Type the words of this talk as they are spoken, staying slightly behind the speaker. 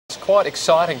It's quite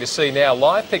exciting to see now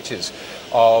live pictures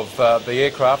of the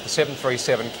aircraft, the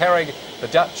 737, carrying the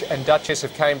Dutch and Duchess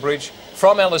of Cambridge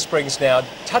from Alice Springs now,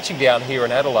 touching down here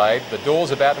in Adelaide. The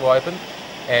door's about to open.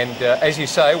 And as you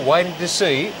say, waiting to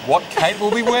see what Kate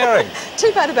will be wearing.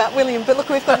 Too bad about William, but look,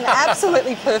 we've got an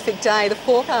absolutely perfect day. The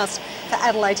forecast for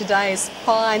Adelaide today is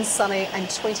fine, sunny and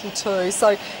 22.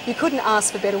 So you couldn't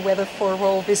ask for better weather for a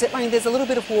royal visit. I mean, there's a little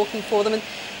bit of walking for them. And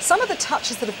some of the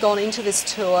touches that have gone into this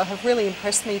tour have really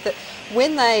impressed me, that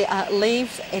when they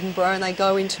leave Edinburgh and they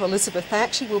go into Elizabeth, they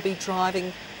actually will be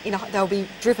driving they'll be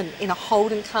driven in a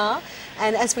Holden car.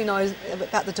 And as we know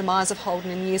about the demise of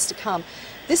Holden in years to come,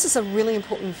 this is a really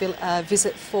important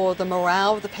visit for the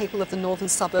morale of the people of the northern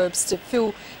suburbs, to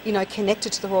feel,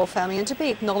 connected to the royal family and to be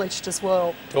acknowledged as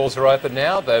well. Doors are open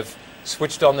now. They've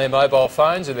switched on their mobile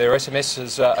phones and their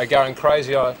SMSs are going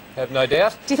crazy, I have no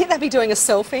doubt. Do you think they'd be doing a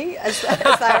selfie?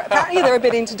 Apparently they're a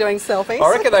bit into doing selfies.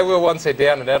 I reckon they will once they're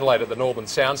down in Adelaide at the Northern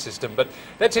Sound System. But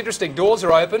that's interesting. Doors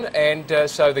are open, and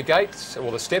so the gates,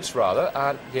 or the steps rather,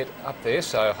 aren't yet up there,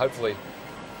 so hopefully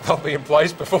they'll be in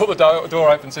place before the door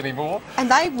opens anymore.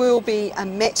 And they will be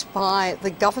met by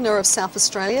the Governor of South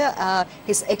Australia,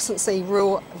 His Excellency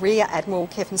Rear Admiral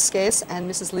Kevin Scarce and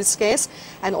Mrs Liz Scarce,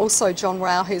 and also John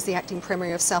Rao, who's the Acting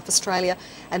Premier of South Australia,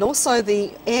 and also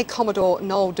the Air Commodore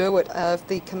Noel Derwitt of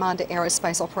the Commander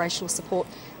Aerospace Operational Support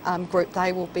Group.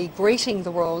 They will be greeting the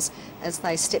Royals as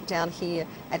they step down here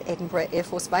at Edinburgh Air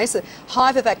Force Base. A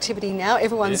hive of activity now.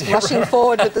 Everyone's rushing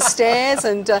forward with the stairs,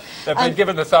 and they've been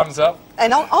given the thumbs up.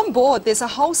 And on board, there's a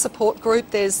whole support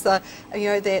group. There's their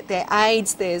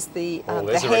aides. There's the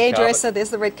hairdresser.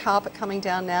 There's the red carpet coming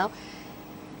down now.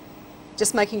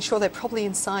 Just making sure they're probably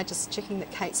inside, just checking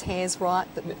that Kate's hair's right,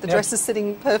 that the dress is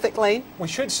sitting perfectly. We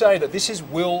should say that this is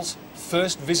Will's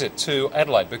first visit to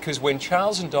Adelaide, because when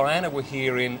Charles and Diana were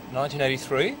here in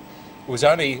 1983, it was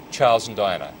only Charles and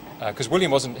Diana, because William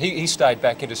wasn't, he stayed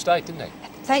back interstate, didn't he?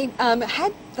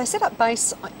 They set up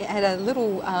base at a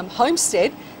little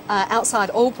homestead outside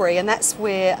Albury, and that's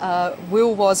where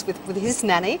Will was with his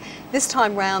nanny. This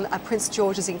time round, Prince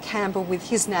George is in Canberra with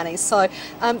his nanny. So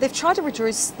they've tried to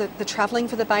reduce the travelling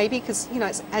for the baby, because,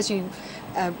 as you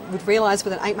would realise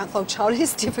with an 8-month-old child, it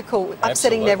is difficult,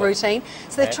 upsetting their routine.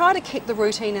 So they've tried to keep the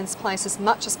routine in place as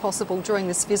much as possible during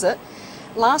this visit.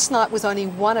 Last night was only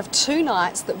one of 2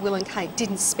 nights that Will and Kate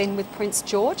didn't spend with Prince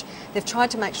George. They've tried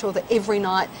to make sure that every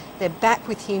night they're back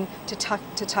with him to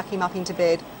tuck him up into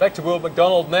bed. Back to Will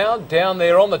McDonald now, down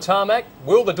there on the tarmac.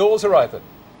 Will, the doors are open.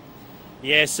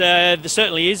 Yes, there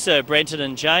certainly is, Brenton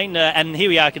and Jane, and here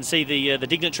we are, can see the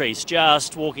dignitaries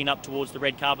just walking up towards the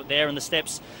red carpet there and the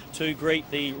steps to greet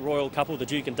the royal couple, the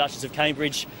Duke and Duchess of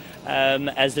Cambridge,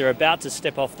 as they're about to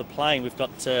step off the plane. We've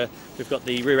got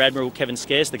the Rear Admiral Kevin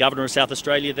Scarce, the Governor of South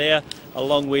Australia there,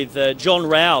 along with John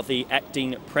Rao, the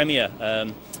Acting Premier,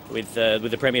 with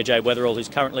the Premier Jay Weatherall, who's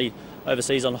currently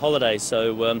overseas on holiday.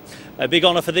 So a big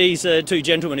honour for these 2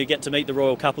 gentlemen who get to meet the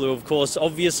royal couple, who of course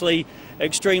obviously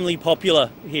extremely popular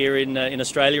here in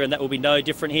Australia, and that will be no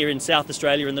different here in South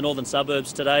Australia in the northern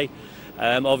suburbs today.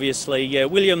 Obviously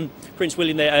Prince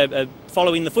William there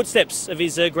following the footsteps of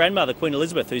his grandmother Queen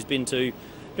Elizabeth, who's been to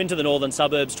the northern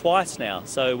suburbs twice now.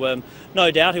 So no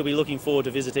doubt he'll be looking forward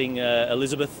to visiting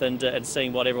Elizabeth and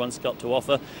seeing what everyone's got to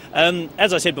offer.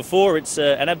 As I said before, it's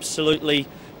an absolutely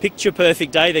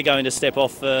picture-perfect day they're going to step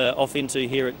off into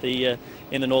here at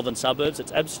in the northern suburbs.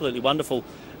 It's absolutely wonderful.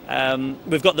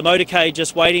 We've got the motorcade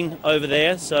just waiting over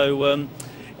there, so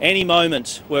any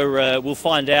moment we'll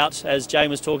find out, as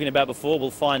Jane was talking about before, we'll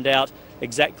find out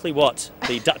exactly what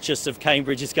the Duchess of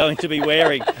Cambridge is going to be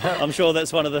wearing. I'm sure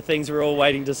that's one of the things we're all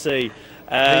waiting to see.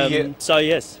 So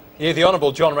yes. Yeah, the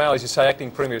Honourable John Rao, as you say,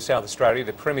 Acting Premier of South Australia,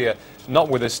 the Premier not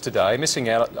with us today, missing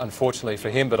out unfortunately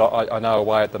for him, but I know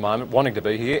away at the moment, wanting to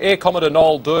be here. Air Commodore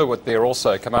Noel Derwitt there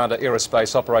also, Commander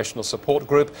Aerospace Operational Support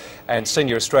Group and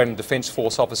Senior Australian Defence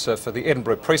Force Officer for the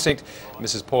Edinburgh Precinct,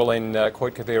 Mrs Pauline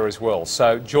Koitka there as well.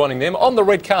 So joining them on the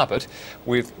red carpet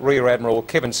with Rear Admiral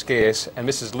Kevin Scarce and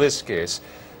Mrs Liz Scarce.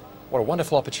 What a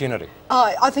wonderful opportunity.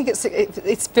 I think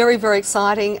it's very, very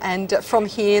exciting, and from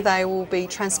here they will be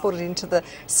transported into the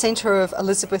centre of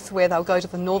Elizabeth, where they'll go to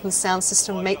the Northern Sound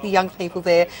System, meet the young people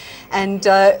there, and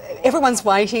everyone's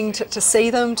waiting to see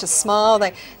them, to smile.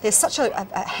 They're such a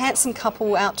handsome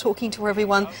couple out talking to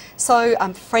everyone, so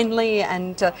friendly,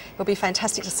 and it'll be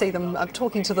fantastic to see them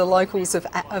talking to the locals of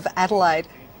Adelaide.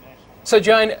 So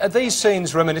Jane, are these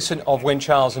scenes reminiscent of when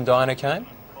Charles and Diana came?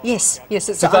 Yes. It's,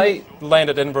 Did they land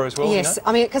at Edinburgh as well? Yes,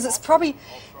 I mean, because it's probably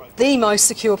the most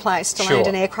secure place to land Sure.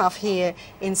 an aircraft here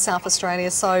in South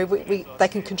Australia. So they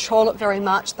can control it very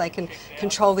much. They can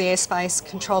control the airspace,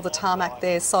 control the tarmac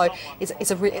there. So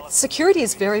security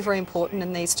is very, very important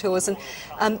in these tours.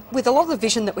 And with a lot of the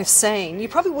vision that we've seen, you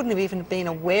probably wouldn't have even been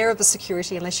aware of the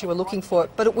security unless you were looking for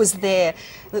it, but it was there.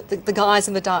 The guys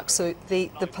in the dark suit, the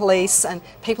police and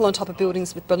people on top of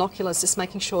buildings with binoculars just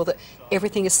making sure that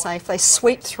everything is safe. They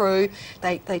sweep through,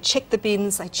 they check the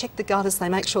bins, they check the gutters, they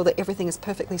make sure that everything is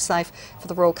perfectly safe for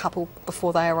the royal couple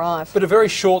before they arrive. But a very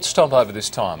short stop over this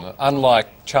time, unlike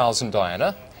Charles and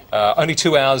Diana. Only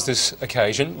 2 hours this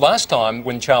occasion. Last time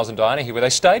when Charles and Diana here, they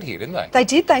stayed here, didn't they? They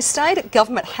did. They stayed at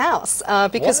Government House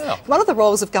because Wow. one of the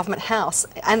roles of Government House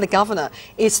and the Governor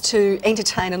is to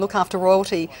entertain and look after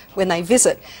royalty when they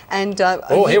visit. And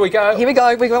Oh, here we go. Here we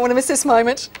go. We don't want to miss this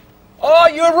moment. Oh,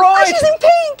 you're right! Oh, she's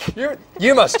in pink!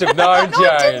 You must have known, Jane.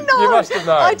 I didn't know. You must have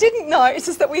known. I didn't know. It's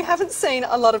just that we haven't seen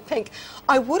a lot of pink.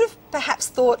 I would have perhaps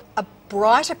thought a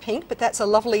brighter pink, but that's a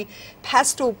lovely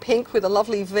pastel pink with a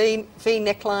lovely V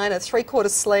neckline, a 3/4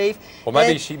 sleeve. Well,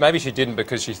 maybe she didn't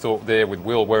because she thought there with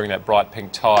Will wearing that bright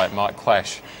pink tie it might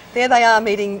clash. There they are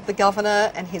meeting the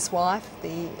Governor and his wife,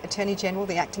 the Attorney General,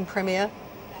 the Acting Premier,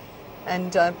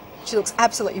 and she looks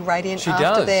absolutely radiant She after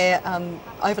does. their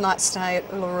overnight stay at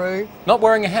Uluru. Not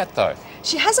wearing a hat though.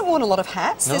 She hasn't worn a lot of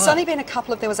hats. No. There's only been a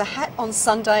couple of... There was a hat on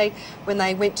Sunday when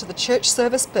they went to the church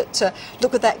service, but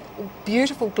look at that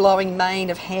beautiful glowing mane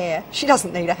of hair. She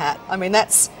doesn't need a hat. I mean,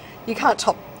 you can't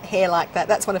top hair like that.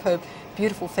 That's one of her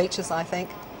beautiful features, I think.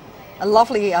 A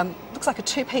lovely, looks like a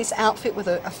two-piece outfit with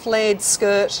a flared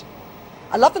skirt.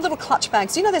 I love the little clutch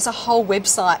bags. You know, there's a whole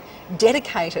website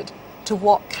dedicated to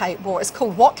what Kate wore. It's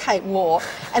called What Kate Wore,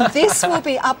 and this will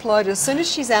be uploaded as soon as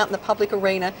she's out in the public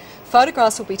arena.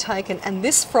 Photographs will be taken, and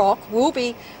this frock will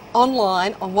be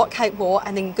online on What Kate Wore,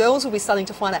 and then girls will be starting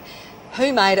to find out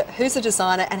who made it, who's the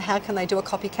designer, and how can they do a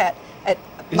copycat at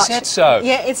Is that so?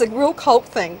 Yeah, it's a real cult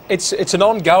thing. It's an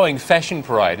ongoing fashion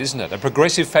parade, isn't it? A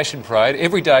progressive fashion parade.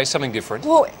 Every day something different.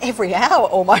 Well, every hour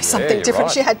almost Yeah, something you're different.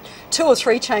 right. She had 2 or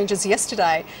 3 changes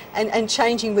yesterday, and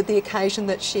changing with the occasion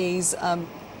that she's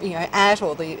at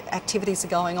or the activities are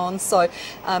going on. So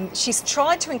she's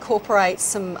tried to incorporate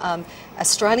some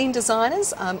Australian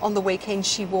designers. On the weekend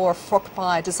she wore a frock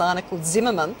by a designer called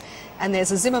Zimmerman, and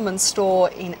there's a Zimmerman store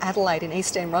in Adelaide in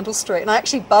East End Rundle Street, and I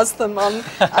actually buzzed them on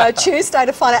Tuesday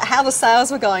to find out how the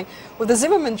sales were going. Well, the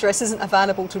Zimmerman dress isn't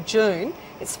available till June.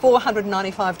 It's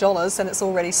 $495 and it's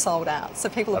already sold out. So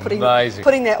people are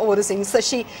putting their orders in. So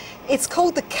it's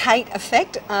called the Kate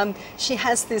effect. She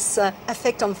has this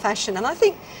effect on fashion, and I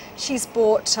think she's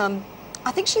bought,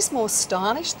 I think she's more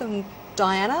stylish than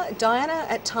Diana. Diana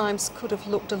at times could have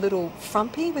looked a little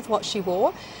frumpy with what she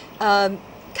wore.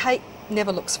 Kate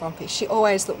never looks frumpy. She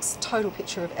always looks total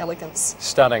picture of elegance.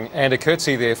 Stunning. And a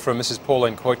curtsy there from Mrs.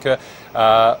 Pauline Koitka.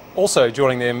 Also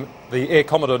joining them, the Air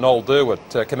Commodore Noel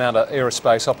Derwitt, Commander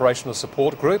Aerospace Operational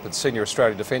Support Group and Senior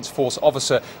Australian Defence Force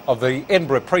Officer of the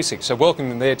Edinburgh Precinct. So welcome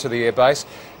them there to the airbase.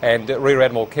 And Rear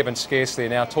Admiral Kevin Scarce there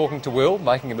now talking to Will,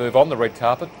 making a move on the red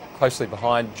carpet, closely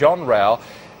behind John Rao.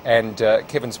 And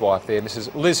Kevin's wife there,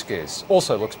 Mrs. Liz Scarce,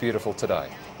 also looks beautiful today.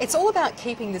 It's all about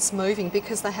keeping this moving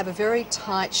because they have a very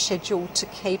tight schedule to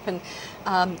keep, and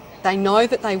they know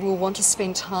that they will want to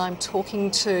spend time talking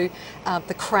to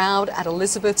the crowd at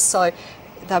Elizabeth. So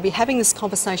they'll be having this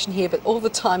conversation here, but all the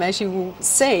time, as you will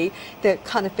see, they're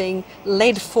kind of being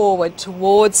led forward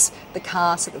towards the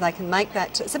car so that they can make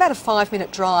that. It's about a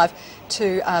 5-minute drive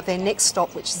to their next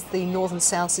stop, which is the Northern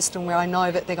Sound System, where I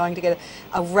know that they're going to get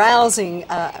a rousing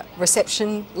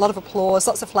reception, a lot of applause,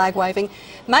 lots of flag waving,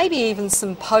 maybe even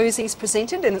some posies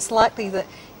presented, and it's likely that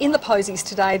in the posies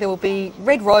today there will be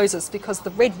red roses because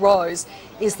the red rose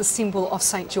is the symbol of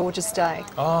St George's Day.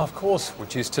 Oh, of course,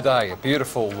 which is today. A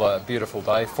beautiful, beautiful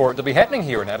day for it to be happening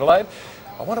here in Adelaide.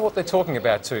 I wonder what they're talking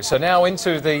about too. So now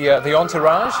into the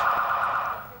entourage.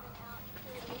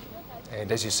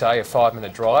 And as you say, a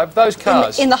 5-minute drive. Those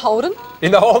cars... In the Holden?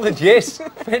 In the Holden, yes.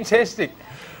 Fantastic.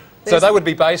 So they would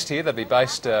be based here. They'd be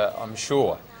based, I'm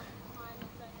sure,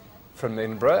 from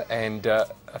Edinburgh. And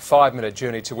a 5-minute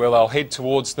journey to where they'll head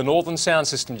towards the Northern Sound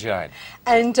System, Jane.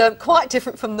 And quite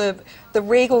different from the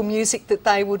regal music that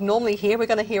they would normally hear. We're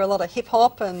going to hear a lot of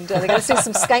hip-hop, and they're going to see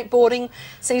some skateboarding,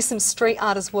 see some street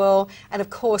art as well. And of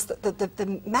course,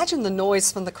 imagine the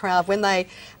noise from the crowd when they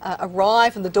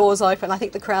arrive and the doors open. I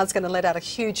think the crowd's going to let out a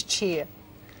huge cheer.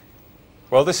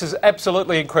 Well, this is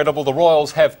absolutely incredible. The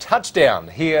Royals have touchdown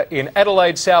here in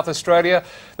Adelaide, South Australia.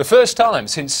 The first time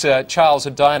since Charles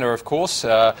and Diana, of course,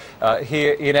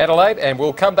 here in Adelaide. And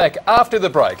we'll come back after the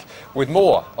break with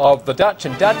more of the Dutch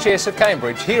and Duchess of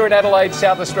Cambridge here in Adelaide,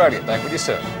 South Australia. Back with you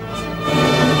soon.